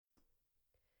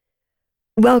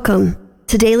Welcome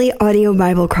to Daily Audio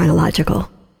Bible Chronological.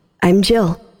 I'm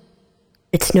Jill.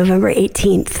 It's November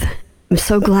 18th. I'm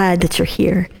so glad that you're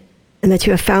here and that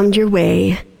you have found your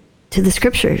way to the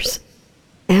scriptures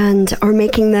and are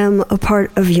making them a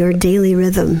part of your daily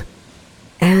rhythm.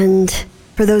 And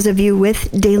for those of you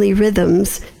with daily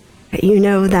rhythms, you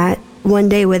know that one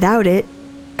day without it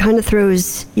kind of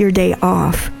throws your day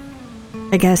off.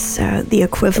 I guess the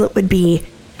equivalent would be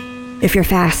if you're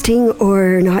fasting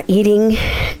or not eating,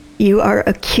 you are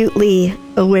acutely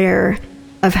aware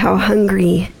of how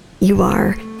hungry you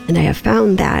are. And I have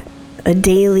found that a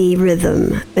daily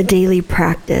rhythm, a daily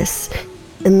practice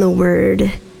in the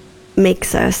Word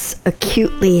makes us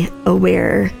acutely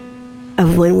aware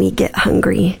of when we get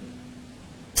hungry.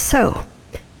 So,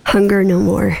 hunger no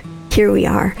more. Here we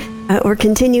are. We're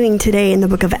continuing today in the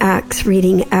book of Acts,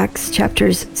 reading Acts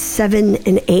chapters 7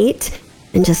 and 8.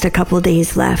 And just a couple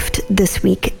days left this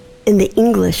week in the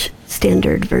English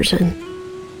Standard Version.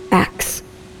 Acts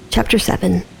chapter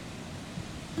 7.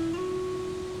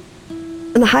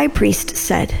 And the high priest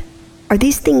said, "Are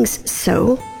these things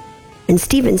so?" And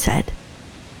Stephen said,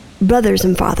 "Brothers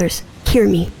and fathers, hear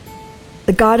me.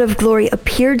 The God of glory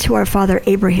appeared to our father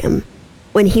Abraham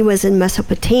when he was in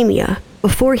Mesopotamia,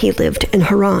 before he lived in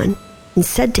Haran, and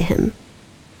said to him,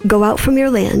 'Go out from your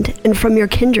land and from your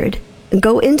kindred, and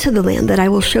go into the land that I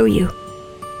will show you.'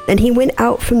 Then he went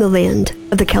out from the land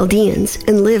of the Chaldeans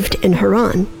and lived in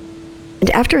Haran. And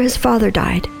after his father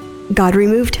died, God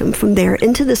removed him from there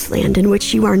into this land in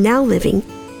which you are now living.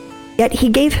 Yet he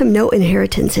gave him no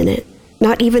inheritance in it,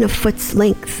 not even a foot's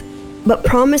length, but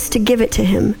promised to give it to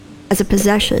him as a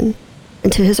possession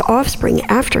and to his offspring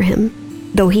after him,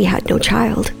 though he had no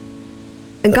child.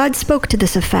 And God spoke to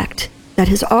this effect, that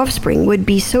his offspring would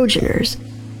be sojourners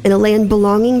in a land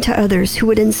belonging to others who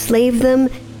would enslave them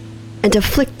and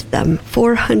afflict them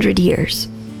 400 years.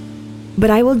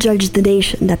 But I will judge the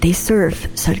nation that they serve,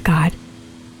 said God,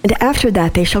 and after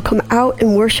that they shall come out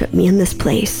and worship me in this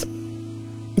place.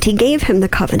 And he gave him the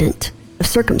covenant of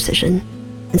circumcision.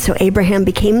 And so Abraham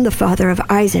became the father of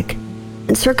Isaac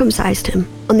and circumcised him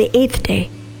on the 8th day.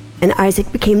 And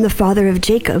Isaac became the father of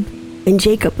Jacob, and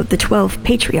Jacob of the 12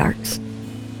 patriarchs.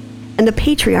 And the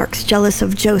patriarchs, jealous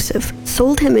of Joseph,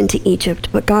 sold him into Egypt,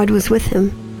 but God was with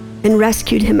him, and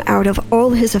rescued him out of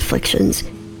all his afflictions,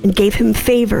 and gave him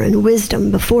favor and wisdom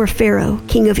before Pharaoh,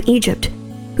 king of Egypt,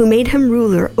 who made him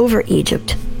ruler over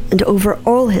Egypt, and over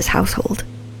all his household.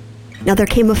 Now there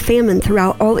came a famine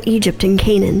throughout all Egypt and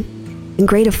Canaan, and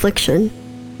great affliction,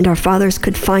 and our fathers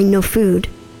could find no food.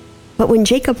 But when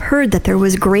Jacob heard that there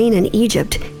was grain in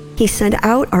Egypt, he sent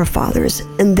out our fathers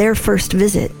in their first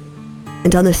visit.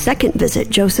 And on the second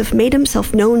visit, Joseph made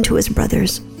himself known to his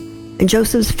brothers, and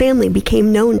Joseph's family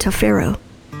became known to Pharaoh.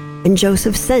 And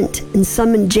Joseph sent and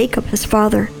summoned Jacob his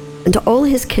father, and to all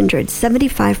his kindred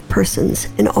 75 persons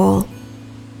in all.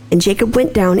 And Jacob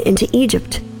went down into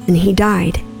Egypt, and he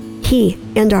died, he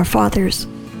and our fathers.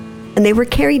 And they were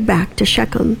carried back to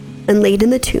Shechem, and laid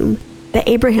in the tomb that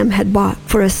Abraham had bought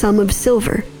for a sum of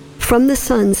silver from the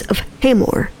sons of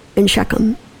Hamor in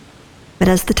Shechem. But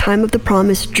as the time of the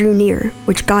promise drew near,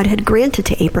 which God had granted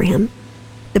to Abraham,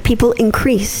 the people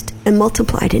increased and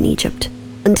multiplied in Egypt,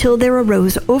 until there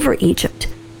arose over Egypt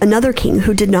another king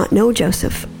who did not know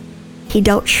Joseph. He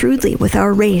dealt shrewdly with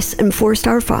our race and forced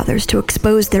our fathers to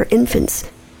expose their infants,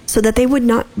 so that they would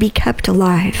not be kept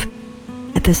alive.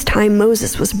 At this time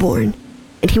Moses was born,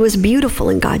 and he was beautiful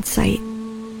in God's sight.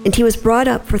 And he was brought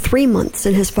up for 3 months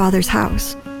in his father's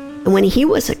house. And when he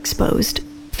was exposed,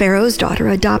 Pharaoh's daughter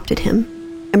adopted him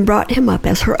and brought him up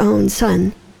as her own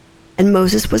son. And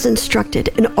Moses was instructed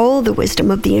in all the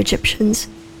wisdom of the Egyptians,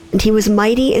 and he was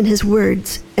mighty in his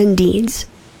words and deeds.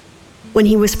 When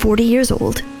he was 40 years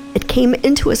old, it came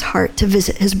into his heart to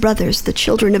visit his brothers, the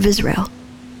children of Israel.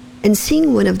 And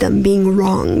seeing one of them being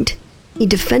wronged, he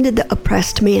defended the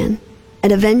oppressed man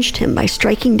and avenged him by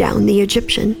striking down the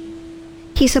Egyptian.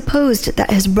 He supposed that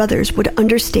his brothers would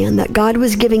understand that God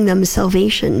was giving them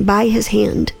salvation by his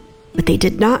hand, but they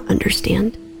did not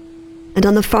understand. And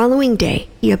on the following day,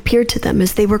 he appeared to them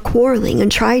as they were quarreling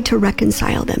and tried to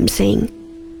reconcile them, saying,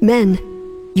 "Men,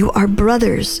 you are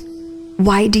brothers.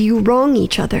 Why do you wrong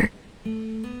each other?"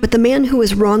 But the man who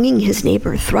was wronging his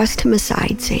neighbor thrust him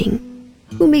aside, saying,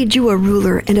 "Who made you a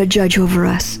ruler and a judge over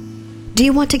us? Do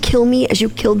you want to kill me as you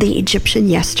killed the Egyptian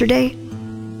yesterday?"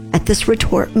 At this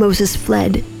retort, Moses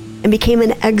fled and became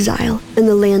an exile in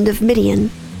the land of Midian,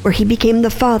 where he became the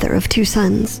father of 2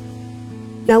 sons.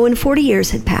 Now when 40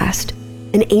 years had passed,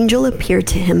 an angel appeared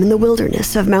to him in the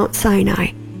wilderness of Mount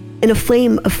Sinai, in a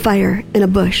flame of fire in a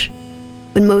bush.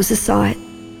 When Moses saw it,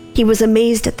 he was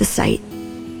amazed at the sight.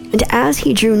 And as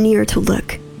he drew near to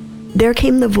look, there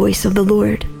came the voice of the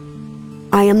Lord.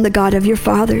 I am the God of your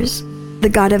fathers, the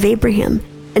God of Abraham,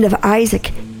 and of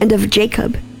Isaac, and of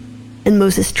Jacob. And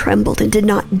Moses trembled and did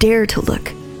not dare to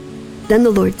look. Then the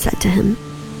Lord said to him,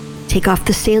 Take off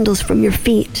the sandals from your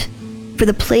feet, for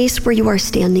the place where you are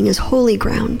standing is holy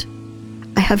ground.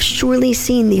 I have surely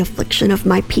seen the affliction of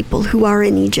my people who are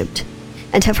in Egypt,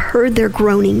 and have heard their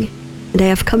groaning, and I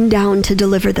have come down to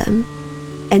deliver them.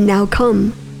 And now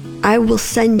come, I will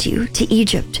send you to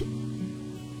Egypt.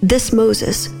 This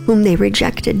Moses, whom they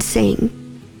rejected, saying,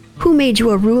 Who made you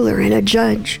a ruler and a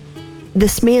judge?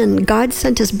 This man God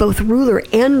sent as both ruler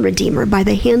and redeemer by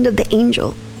the hand of the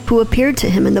angel who appeared to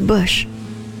him in the bush.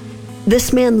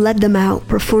 This man led them out,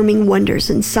 performing wonders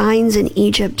and signs in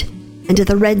Egypt, and to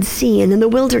the Red Sea and in the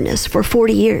wilderness for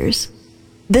 40 years.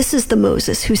 This is the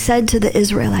Moses who said to the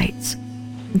Israelites,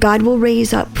 God will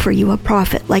raise up for you a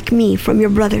prophet like me from your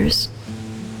brothers.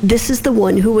 This is the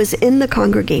one who was in the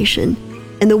congregation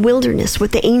in the wilderness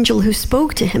with the angel who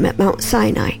spoke to him at Mount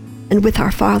Sinai and with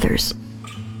our fathers.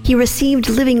 He received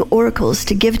living oracles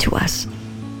to give to us.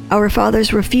 Our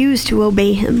fathers refused to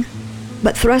obey him,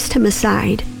 but thrust him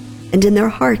aside, and in their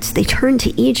hearts they turned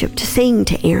to Egypt, saying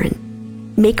to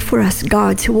Aaron, Make for us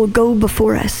gods who will go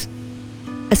before us.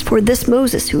 As for this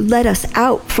Moses who led us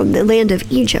out from the land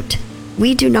of Egypt,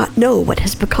 we do not know what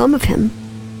has become of him.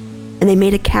 And they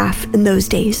made a calf in those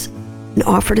days, and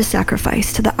offered a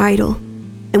sacrifice to the idol,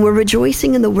 and were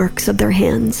rejoicing in the works of their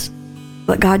hands.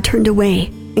 But God turned away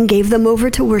and gave them over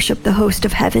to worship the host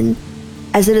of heaven,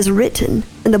 as it is written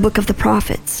in the book of the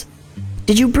prophets.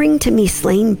 Did you bring to me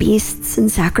slain beasts and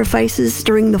sacrifices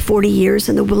during the 40 years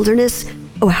in the wilderness,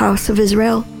 O house of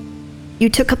Israel? You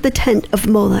took up the tent of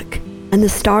Moloch, and the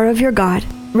star of your god,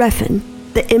 Rephan,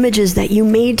 the images that you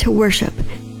made to worship,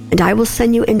 and I will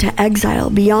send you into exile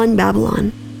beyond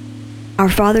Babylon. Our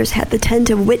fathers had the tent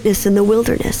of witness in the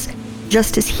wilderness,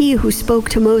 just as he who spoke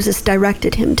to Moses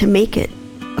directed him to make it,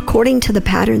 according to the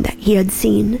pattern that he had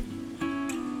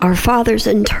seen. Our fathers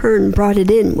in turn brought it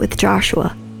in with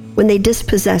Joshua, when they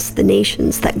dispossessed the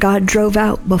nations that God drove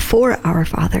out before our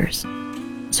fathers.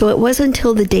 So it was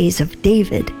until the days of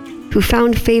David, who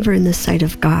found favor in the sight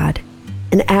of God,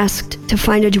 and asked to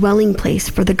find a dwelling place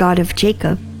for the God of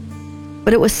Jacob.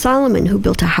 But it was Solomon who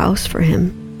built a house for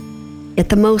him. Yet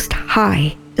the Most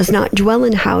High does not dwell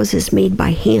in houses made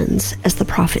by hands, as the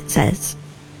prophet says.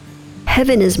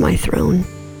 Heaven is my throne,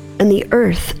 and the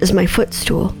earth is my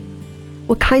footstool.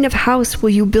 What kind of house will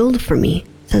you build for me,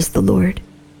 says the Lord?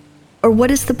 Or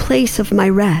what is the place of my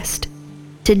rest?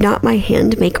 Did not my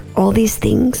hand make all these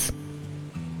things?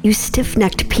 You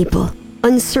stiff-necked people,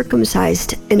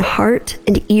 uncircumcised in heart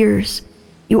and ears,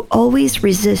 you always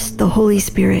resist the Holy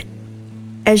Spirit.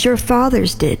 As your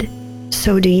fathers did,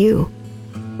 so do you.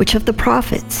 Which of the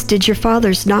prophets did your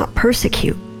fathers not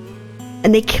persecute?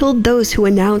 And they killed those who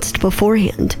announced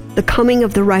beforehand the coming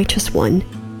of the righteous one,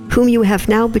 whom you have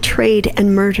now betrayed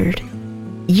and murdered.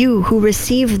 You who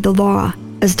received the law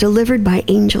as delivered by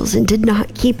angels and did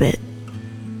not keep it.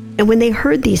 And when they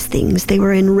heard these things, they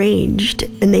were enraged,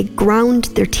 and they ground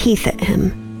their teeth at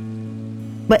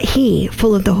him. But he,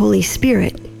 full of the Holy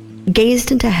Spirit,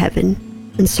 gazed into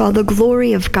heaven and saw the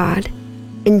glory of God,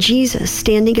 and Jesus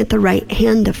standing at the right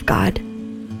hand of God.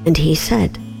 And he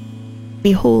said,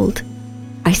 Behold,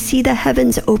 I see the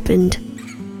heavens opened,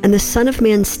 and the Son of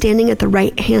Man standing at the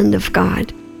right hand of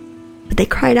God. But they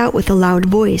cried out with a loud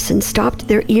voice and stopped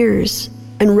their ears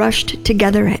and rushed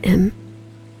together at him.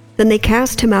 Then they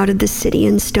cast him out of the city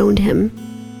and stoned him.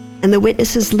 And the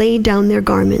witnesses laid down their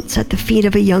garments at the feet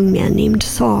of a young man named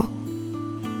Saul.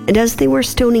 And as they were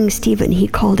stoning Stephen, he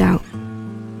called out,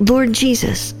 Lord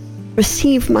Jesus,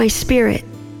 receive my spirit.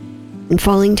 And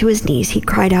falling to his knees, he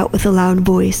cried out with a loud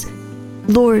voice,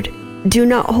 Lord, do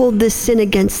not hold this sin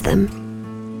against them.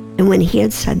 And when he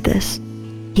had said this,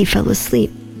 he fell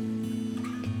asleep.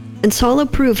 And Saul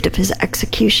approved of his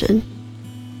execution.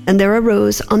 And there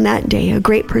arose on that day a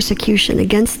great persecution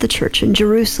against the church in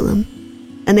Jerusalem,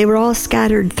 and they were all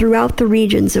scattered throughout the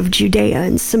regions of Judea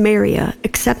and Samaria,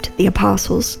 except the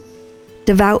apostles.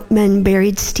 Devout men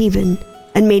buried Stephen,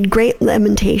 and made great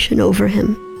lamentation over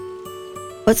him.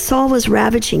 But Saul was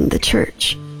ravaging the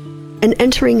church, and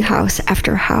entering house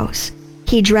after house,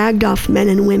 he dragged off men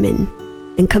and women,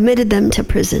 and committed them to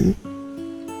prison.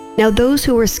 Now those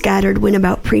who were scattered went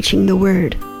about preaching the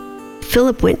word.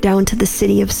 Philip went down to the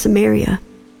city of Samaria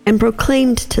and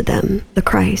proclaimed to them the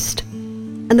Christ.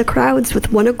 And the crowds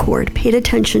with one accord paid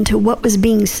attention to what was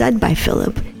being said by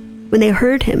Philip when they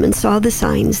heard him and saw the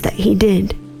signs that he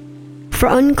did. For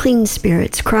unclean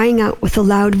spirits, crying out with a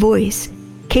loud voice,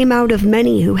 came out of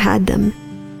many who had them,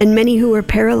 and many who were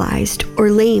paralyzed or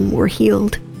lame were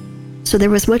healed. So there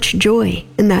was much joy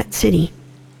in that city.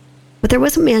 But there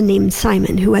was a man named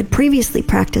Simon who had previously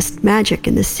practiced magic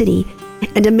in the city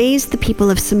and amazed the people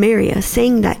of Samaria,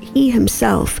 saying that he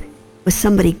himself was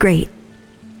somebody great.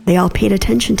 They all paid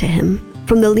attention to him,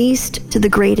 from the least to the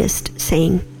greatest,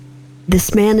 saying,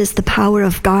 "This man is the power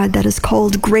of God that is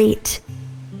called great."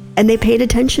 And they paid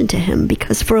attention to him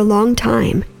because for a long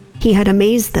time he had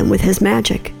amazed them with his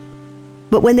magic.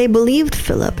 But when they believed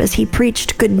Philip as he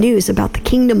preached good news about the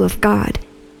kingdom of God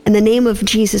and the name of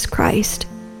Jesus Christ,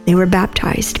 they were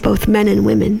baptized, both men and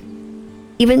women.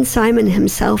 Even Simon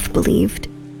himself believed,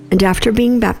 and after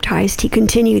being baptized, he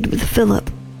continued with Philip,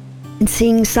 and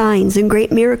seeing signs and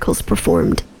great miracles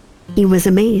performed, he was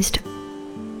amazed.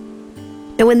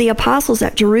 And when the apostles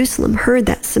at Jerusalem heard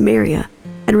that Samaria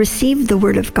had received the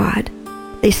word of God,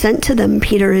 they sent to them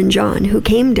Peter and John, who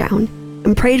came down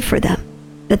and prayed for them,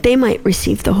 that they might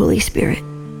receive the Holy Spirit.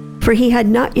 For he had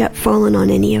not yet fallen on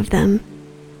any of them,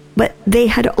 but they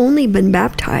had only been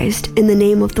baptized in the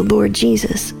name of the Lord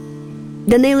Jesus.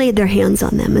 Then they laid their hands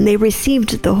on them, and they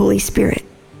received the Holy Spirit.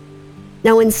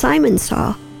 Now when Simon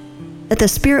saw that the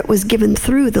Spirit was given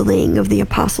through the laying of the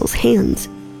apostles' hands,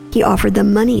 he offered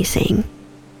them money, saying,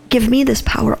 "Give me this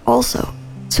power also,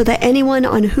 so that anyone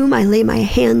on whom I lay my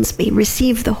hands may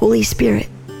receive the Holy Spirit."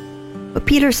 But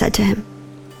Peter said to him,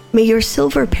 "May your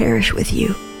silver perish with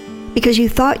you, because you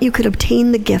thought you could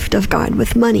obtain the gift of God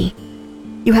with money.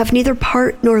 You have neither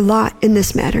part nor lot in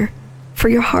this matter, for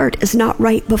your heart is not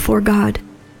right before God.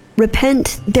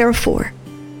 Repent, therefore,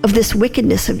 of this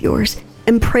wickedness of yours,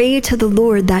 and pray to the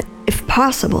Lord that, if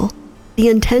possible, the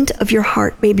intent of your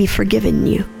heart may be forgiven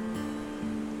you.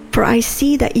 For I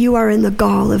see that you are in the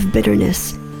gall of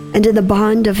bitterness and in the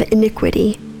bond of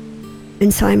iniquity."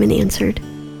 And Simon answered,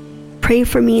 "Pray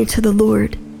for me to the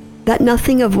Lord, that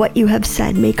nothing of what you have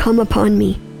said may come upon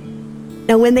me."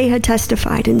 Now when they had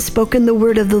testified and spoken the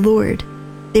word of the Lord,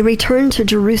 they returned to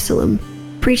Jerusalem,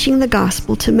 preaching the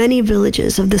gospel to many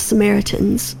villages of the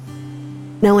Samaritans.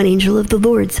 Now an angel of the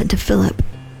Lord said to Philip,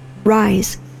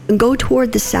 "Rise and go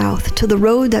toward the south to the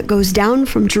road that goes down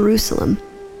from Jerusalem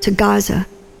to Gaza.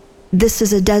 This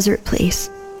is a desert place."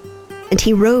 And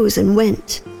he rose and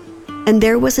went. And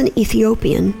there was an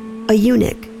Ethiopian, a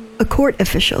eunuch, a court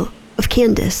official of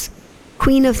Candace,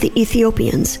 queen of the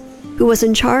Ethiopians, who was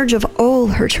in charge of all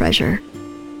her treasure.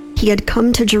 He had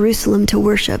come to Jerusalem to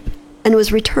worship and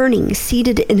was returning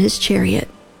seated in his chariot.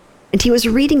 And he was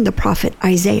reading the prophet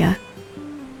Isaiah.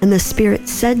 And the Spirit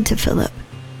said to Philip,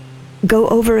 "Go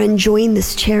over and join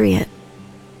this chariot."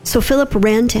 So Philip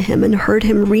ran to him and heard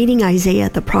him reading Isaiah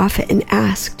the prophet and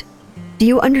asked, "Do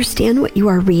you understand what you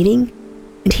are reading?"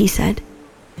 And he said,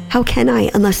 "How can I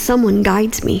unless someone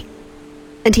guides me?"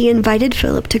 And he invited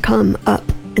Philip to come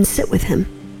up and sit with him.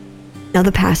 Now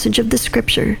the passage of the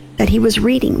scripture that he was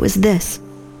reading was this: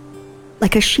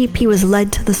 "Like a sheep he was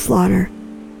led to the slaughter,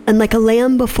 and like a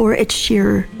lamb before its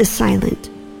shearer is silent,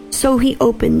 so he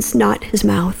opens not his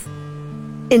mouth.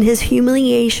 In his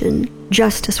humiliation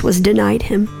justice was denied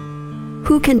him.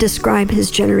 Who can describe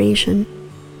his generation?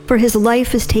 For his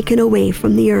life is taken away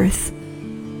from the earth."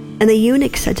 And the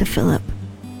eunuch said to Philip,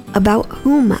 "About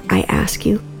whom, I ask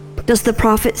you, does the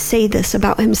prophet say this,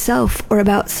 about himself or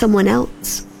about someone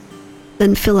else?"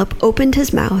 Then Philip opened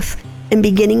his mouth, and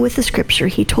beginning with the scripture,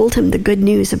 he told him the good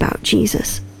news about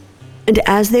Jesus. And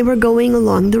as they were going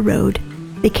along the road,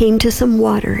 they came to some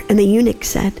water, and the eunuch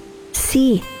said,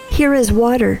 "See, here is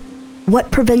water.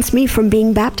 What prevents me from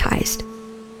being baptized?"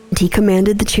 And he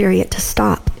commanded the chariot to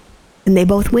stop, and they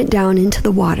both went down into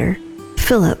the water,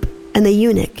 Philip and the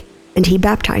eunuch, and he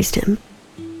baptized him.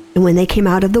 And when they came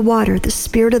out of the water, the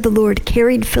Spirit of the Lord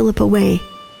carried Philip away,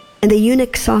 and the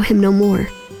eunuch saw him no more,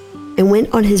 and went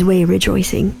on his way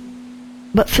rejoicing.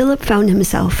 But Philip found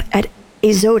himself at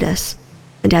Azotus,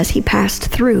 and as he passed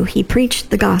through, he preached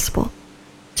the gospel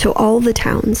to all the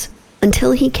towns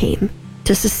until he came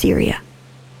to Caesarea.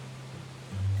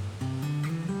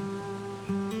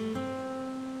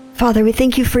 Father, we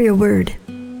thank you for your word,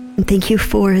 and thank you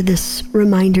for this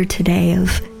reminder today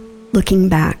of looking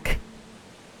back,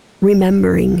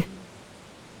 remembering.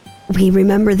 We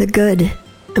remember the good,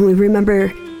 and we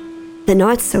remember the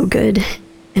not so good,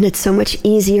 and it's so much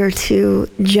easier to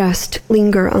just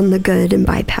linger on the good and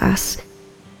bypass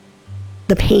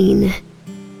the pain,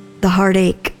 the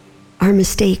heartache, our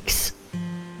mistakes.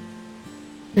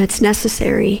 And it's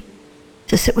necessary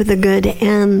to sit with the good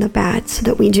and the bad so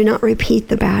that we do not repeat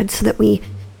the bad, so that we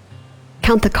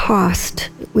count the cost,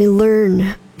 we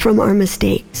learn from our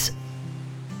mistakes.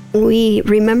 We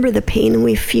remember the pain and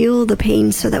we feel the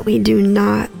pain so that we do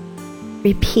not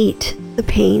repeat the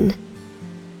pain.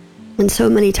 And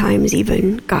so many times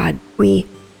even, God, we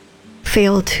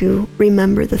fail to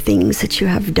remember the things that you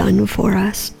have done for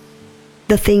us,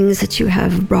 the things that you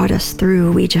have brought us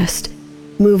through. We just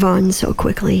move on so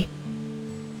quickly.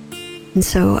 And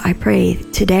so I pray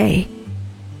today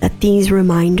that these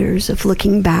reminders of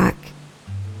looking back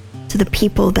to the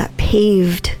people that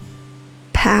paved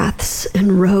paths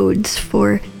and roads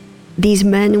for these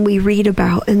men we read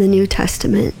about in the New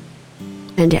Testament,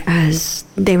 and as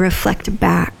they reflect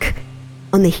back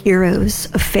on the heroes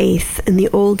of faith in the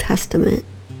Old Testament,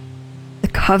 the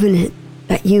covenant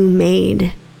that you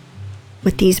made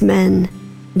with these men,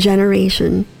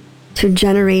 generation to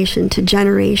generation to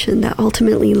generation, that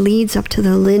ultimately leads up to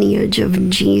the lineage of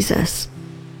Jesus.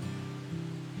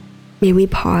 May we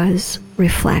pause,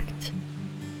 reflect,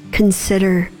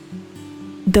 consider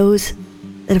those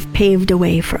that have paved a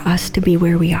way for us to be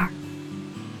where we are.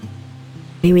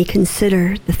 May we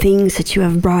consider the things that you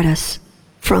have brought us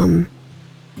from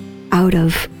out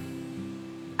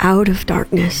of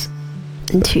darkness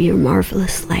into your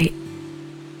marvelous light.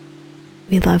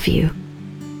 We love you.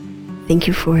 Thank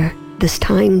you for this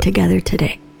time together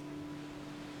today.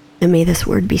 And may this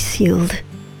word be sealed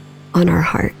on our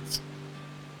hearts.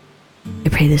 I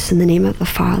pray this in the name of the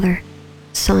Father,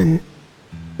 Son,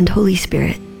 and Holy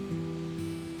Spirit.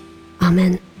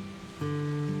 Amen.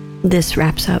 This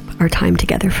wraps up our time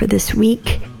together for this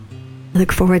week. I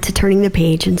look forward to turning the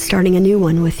page and starting a new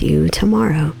one with you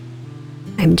tomorrow.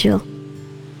 I'm Jill.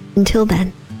 Until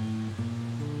then,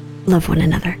 love one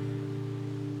another.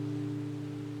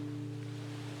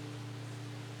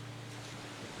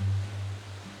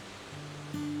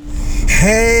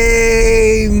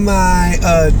 Hey, my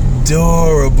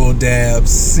adorable Dab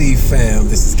C fam.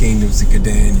 This is Kingdom Seeker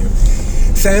Daniel.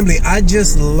 Family, I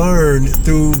just learned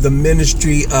through the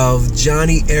ministry of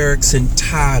Johnny Erickson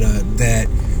Tada that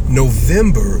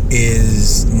November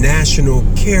is National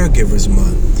Caregivers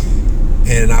Month.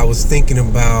 And I was thinking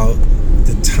about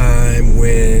the time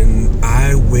when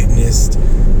I witnessed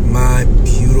my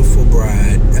beautiful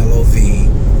bride,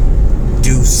 LOV,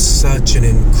 do such an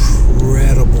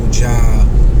incredible job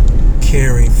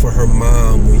caring for her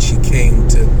mom when she came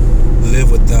to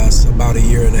live with us about a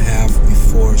year and a half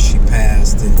before she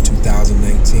passed in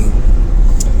 2019.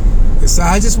 And so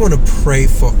I just want to pray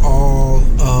for all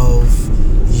of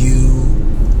you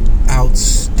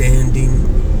outstanding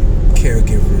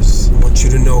caregivers. I want you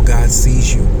to know God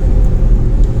sees you.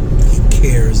 He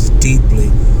cares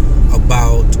deeply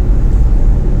about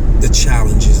the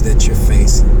challenges that you're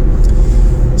facing.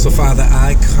 So, Father,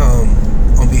 I come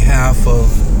on behalf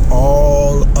of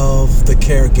all of the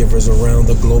caregivers around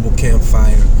the global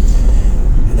campfire,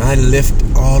 and I lift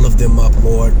all of them up,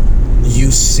 Lord.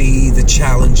 You see the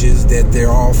challenges that they're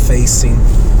all facing.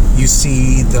 You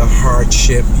see the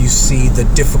hardship. You see the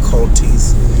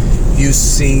difficulties. You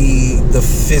see the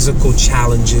physical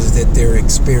challenges that they're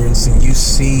experiencing. You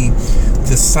see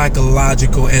the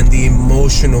psychological and the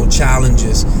emotional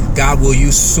challenges. God, will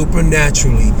you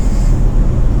supernaturally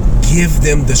give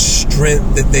them the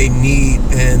strength that they need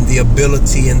and the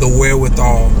ability and the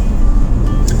wherewithal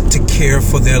to care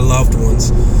for their loved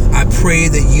ones. I pray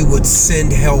that you would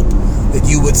send help, that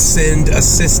you would send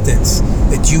assistance,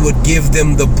 that you would give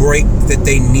them the break that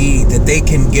they need, that they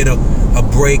can get a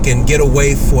break and get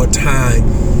away for a time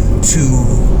to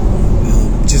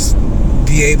just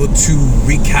be able to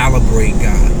recalibrate,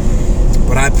 God.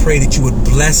 But I pray that you would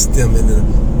bless them in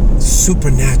a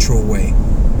supernatural way.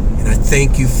 And I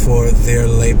thank you for their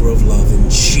labor of love. In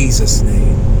Jesus'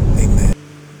 name, amen.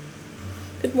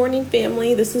 Good morning,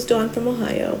 family. This is Dawn from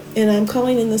Ohio, and I'm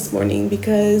calling in this morning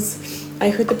because I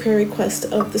heard the prayer request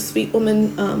of the sweet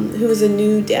woman who is a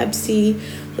new Dab C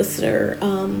listener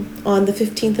on the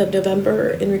 15th of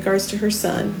November in regards to her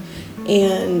son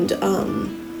and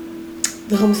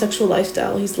the homosexual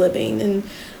lifestyle he's living. And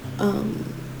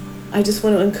I just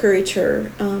want to encourage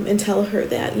her and tell her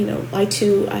that, you know, I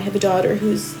have a daughter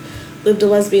who's lived a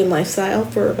lesbian lifestyle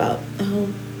for about, I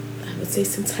would say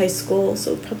since high school,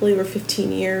 so probably over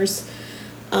 15 years.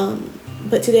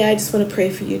 But today I just want to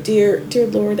pray for you. Dear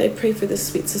Lord, I pray for this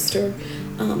sweet sister.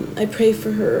 I pray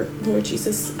for her, Lord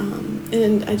Jesus,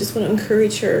 and I just want to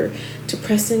encourage her to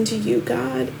press into you,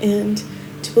 God, and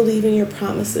to believe in your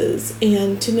promises,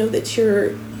 and to know that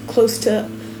you're close to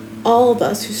all of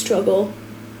us who struggle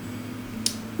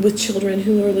with children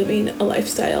who are living a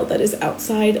lifestyle that is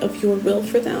outside of your will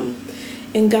for them.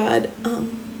 And God,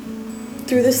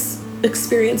 through this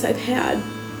experience I've had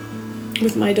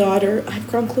with my daughter, I've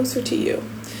grown closer to you.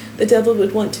 The devil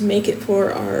would want to make it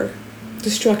for our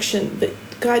destruction, but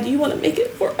God, you want to make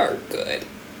it for our good.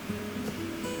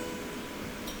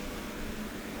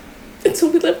 And so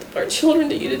we lift up our children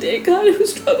to you today, God, who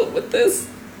struggle with this.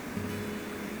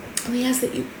 And we ask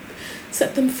that you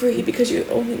set them free because you're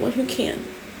the only one who can.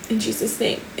 In Jesus'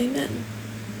 name, amen.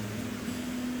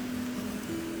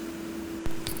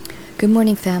 Good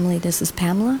morning, family. This is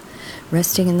Pamela,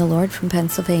 resting in the Lord from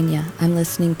Pennsylvania. I'm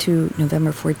listening to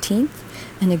November 14th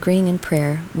and agreeing in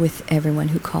prayer with everyone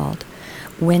who called.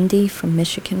 Wendy from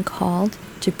Michigan called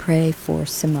to pray for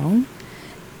Simone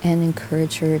and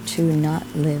encourage her to not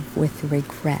live with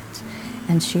regret.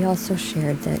 And she also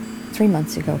shared that 3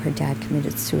 months ago her dad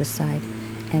committed suicide,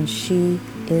 and she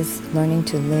is learning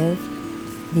to live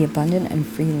the abundant and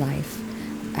free life.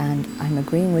 And I'm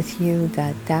agreeing with you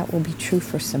that that will be true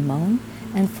for Simone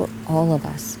and for all of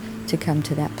us to come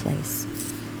to that place.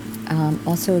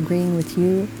 Also agreeing with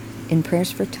you in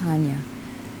prayers for Tanya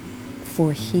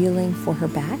for healing for her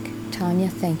back. Tanya,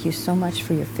 thank you so much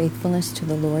for your faithfulness to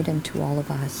the Lord and to all of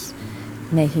us.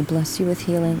 May He bless you with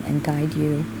healing and guide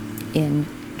you in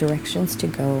directions to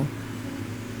go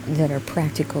that are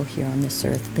practical here on this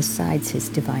earth besides His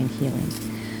divine healing.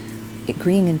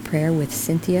 Agreeing in prayer with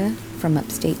Cynthia from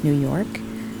upstate New York,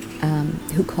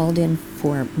 who called in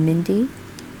for Mindy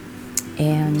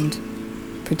and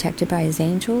protected by His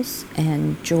angels,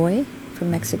 and Joy from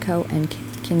Mexico, and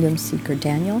Kingdom Seeker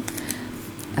Daniel.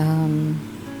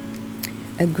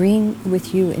 Agreeing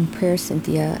with you in prayer,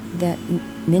 Cynthia, that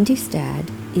Mindy's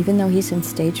dad, even though he's in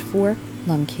stage 4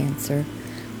 lung cancer,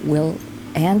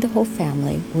 and the whole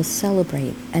family will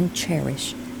celebrate and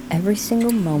cherish every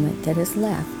single moment that is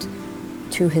left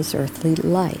to his earthly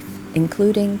life,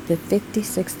 including the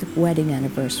 56th wedding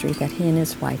anniversary that he and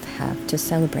his wife have to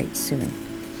celebrate soon.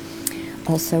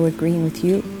 Also agreeing with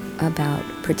you about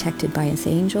protected by His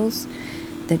angels,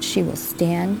 that she will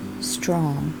stand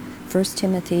strong. 1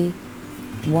 Timothy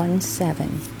 1:7.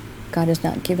 God has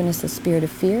not given us a spirit of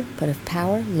fear, but of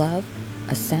power, love,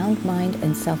 a sound mind,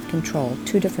 and self-control.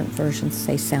 2 different versions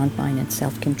say sound mind and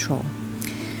self-control.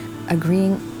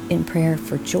 Agreeing in prayer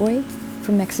for Joy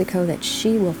from Mexico, that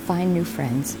she will find new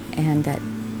friends and that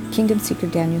Kingdom Seeker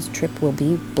Daniel's trip will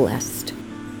be blessed.